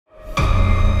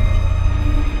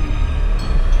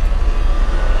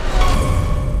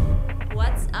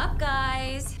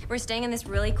We're staying in this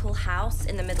really cool house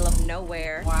in the middle of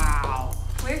nowhere. Wow.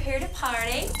 We're here to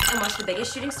party and watch the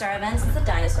biggest shooting star event since the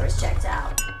dinosaurs checked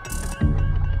out.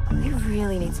 We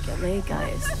really need to get laid,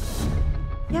 guys.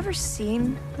 You ever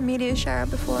seen a meteor shower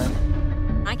before?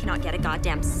 I cannot get a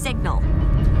goddamn signal.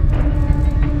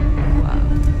 Wow.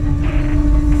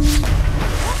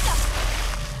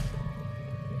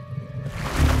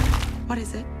 What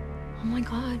is it? Oh my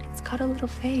God, it's got a little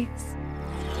face.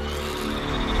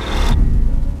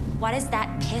 What is that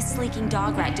piss-leaking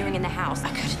dog rat doing in the house? I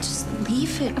couldn't just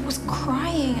leave it. I was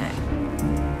crying.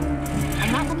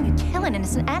 I'm not letting you kill an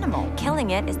innocent animal. Killing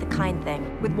it is the kind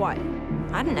thing. With what?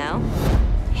 I don't know.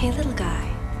 Hey, little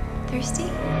guy. Thirsty?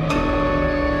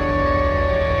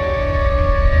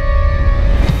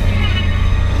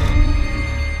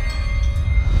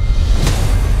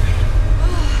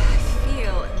 I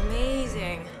feel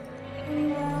amazing.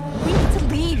 We need to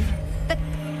leave. That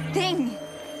thing.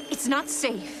 It's not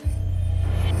safe.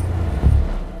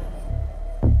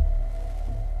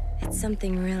 It's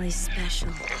something really special.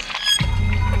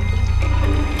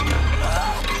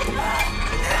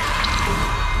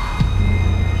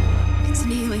 It's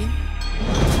an alien.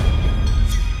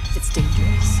 It's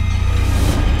dangerous.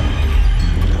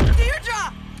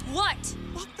 Deirdre! What?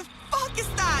 What the fuck is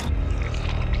that?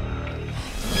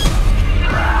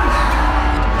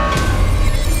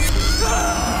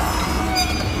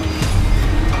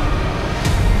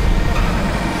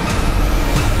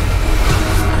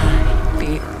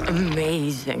 Be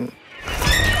amazing.